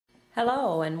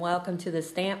Hello and welcome to the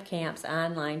Stamp Camp's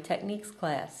online techniques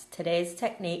class. Today's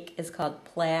technique is called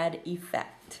Plaid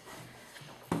Effect.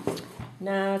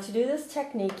 Now to do this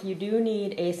technique you do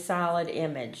need a solid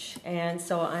image, and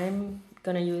so I'm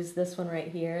going to use this one right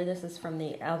here. This is from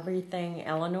the Everything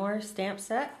Eleanor stamp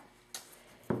set.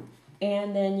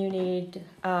 And then you need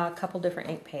a couple different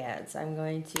ink pads. I'm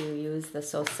going to use the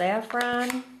So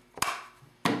Saffron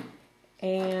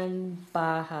and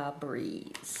Baja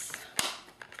Breeze.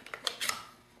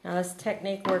 Now this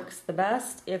technique works the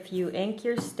best if you ink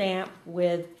your stamp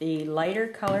with the lighter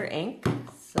color ink.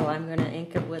 So I'm going to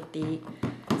ink it with the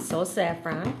So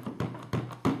Saffron.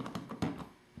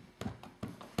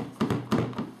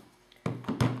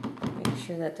 Make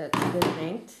sure that that's good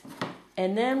inked.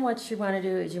 And then what you want to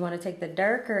do is you want to take the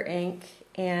darker ink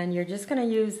and you're just going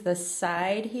to use the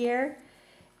side here,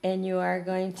 and you are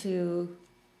going to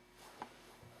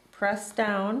press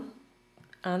down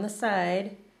on the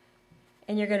side.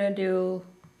 And you're going to do,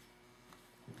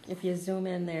 if you zoom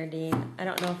in there, Dean, I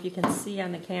don't know if you can see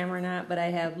on the camera or not, but I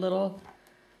have little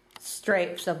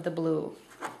stripes of the blue.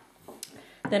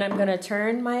 Then I'm going to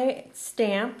turn my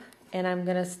stamp and I'm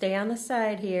going to stay on the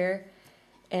side here,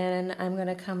 and I'm going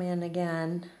to come in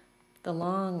again the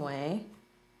long way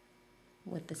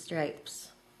with the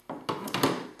stripes,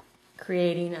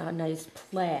 creating a nice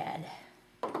plaid.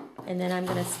 And then I'm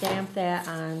going to stamp that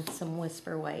on some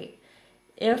Whisper White.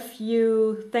 If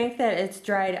you think that it's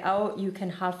dried out, you can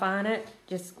huff on it.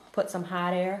 Just put some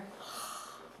hot air,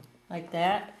 like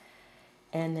that,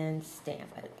 and then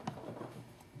stamp it.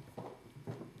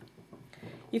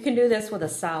 You can do this with a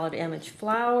solid image.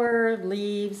 Flower,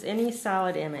 leaves, any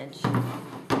solid image.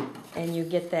 And you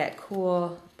get that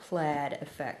cool plaid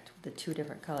effect with the two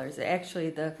different colors.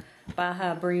 Actually, the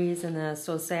Baja Breeze and the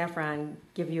So Saffron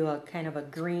give you a kind of a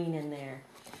green in there.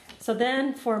 So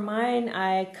then for mine,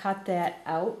 I cut that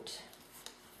out.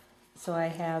 So I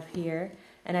have here,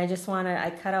 and I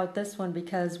cut out this one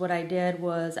because what I did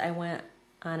was I went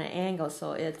on an angle,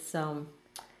 so it's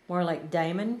more like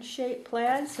diamond shaped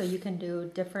plaid, so you can do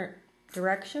different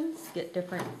directions, get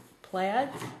different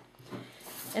plaids.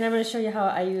 And I'm going to show you how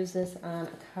I use this on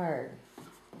a card.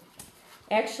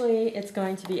 Actually, it's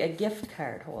going to be a gift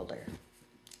card holder.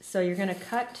 So you're going to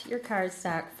cut your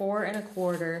cardstock 4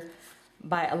 1/4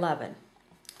 by 11,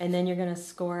 and then you're going to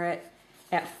score it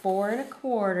at 4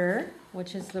 1/4,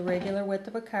 which is the regular width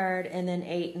of a card, and then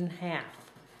 8 1/2,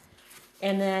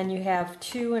 and then you have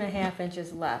 2 1/2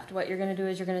 inches left. What you're going to do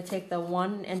is you're going to take the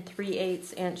 1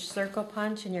 3/8 inch circle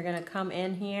punch, and you're going to come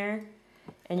in here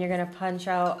and you're going to punch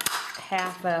out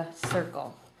half a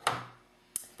circle.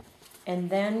 And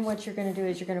then what you're going to do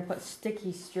is you're going to put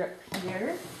sticky strip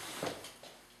here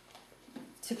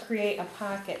to create a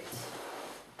pocket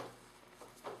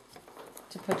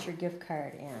to put your gift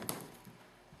card in.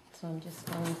 So I'm just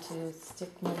going to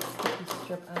stick my sticky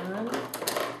strip on.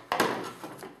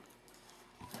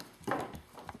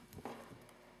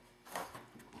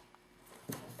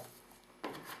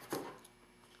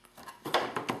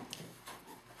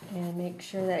 And make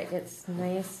sure that it gets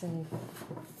nice and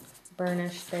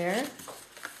burnished there.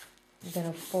 I'm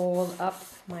going to fold up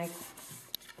my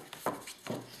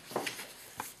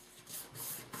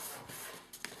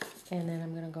and then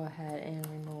I'm going to go ahead and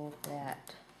remove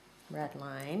that red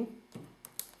line.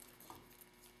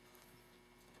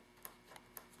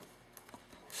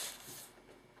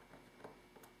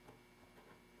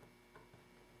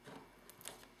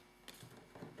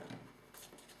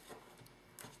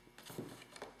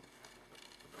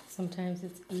 Sometimes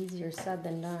it's easier said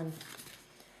than done.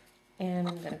 And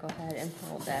I'm going to go ahead and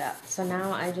fold that up. So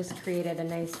now I just created a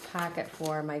nice pocket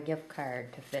for my gift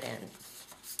card to fit in.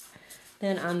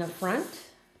 Then on the front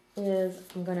is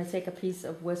I'm going to take a piece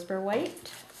of Whisper White.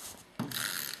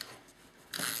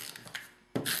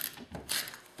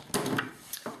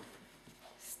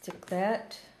 Stick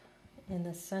that in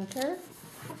the center.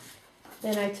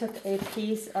 Then I took a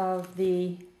piece of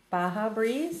the Baja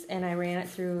Breeze and I ran it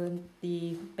through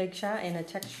the Big Shot in a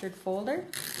textured folder.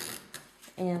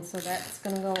 And so that's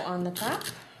going to go on the top.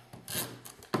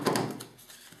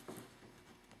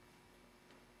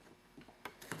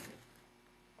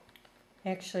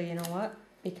 Actually, you know what?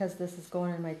 Because this is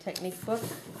going in my technique book,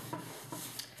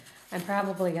 I'm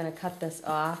probably going to cut this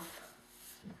off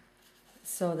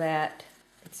so that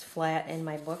it's flat in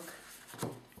my book.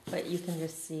 But you can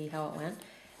just see how it went.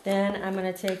 Then I'm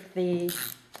going to take the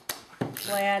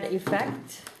Plaid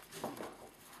Effect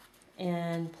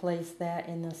and place that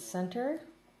in the center.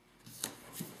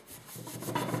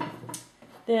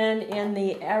 Then in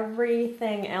the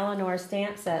Everything Eleanor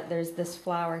stamp set, there's this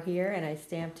flower here, and I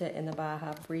stamped it in the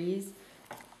Baja Breeze.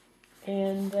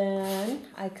 And then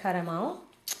I cut them out.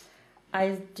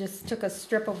 I just took a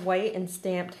strip of white and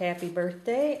stamped happy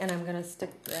birthday, and I'm gonna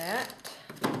stick that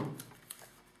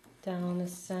down the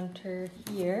center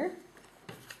here.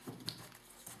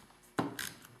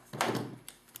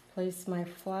 Place my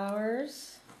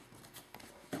flowers.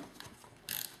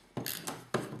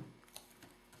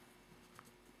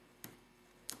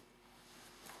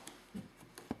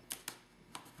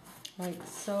 Like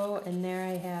so, and there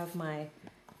I have my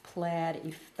Plaid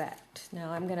Effect.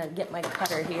 Now I'm gonna get my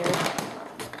cutter here,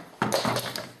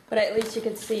 but at least you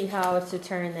can see how to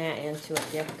turn that into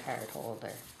a gift card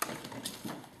holder.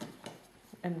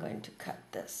 I'm going to cut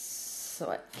this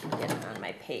so it can get on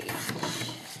my page.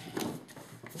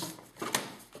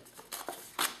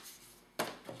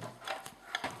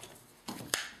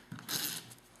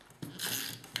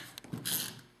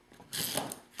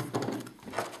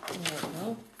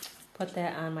 Put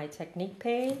that on my technique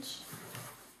page.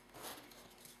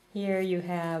 Here you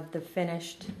have the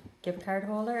finished gift card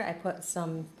holder. I put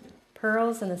some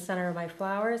pearls in the center of my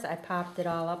flowers. I popped it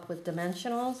all up with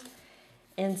dimensionals.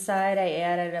 Inside I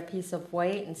added a piece of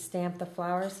white and stamped the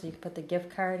flowers so you can put the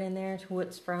gift card in there, who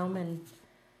it's from, and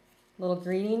little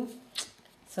greeting.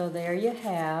 So there you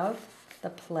have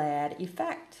the Plaid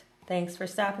Effect. Thanks for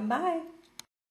stopping by.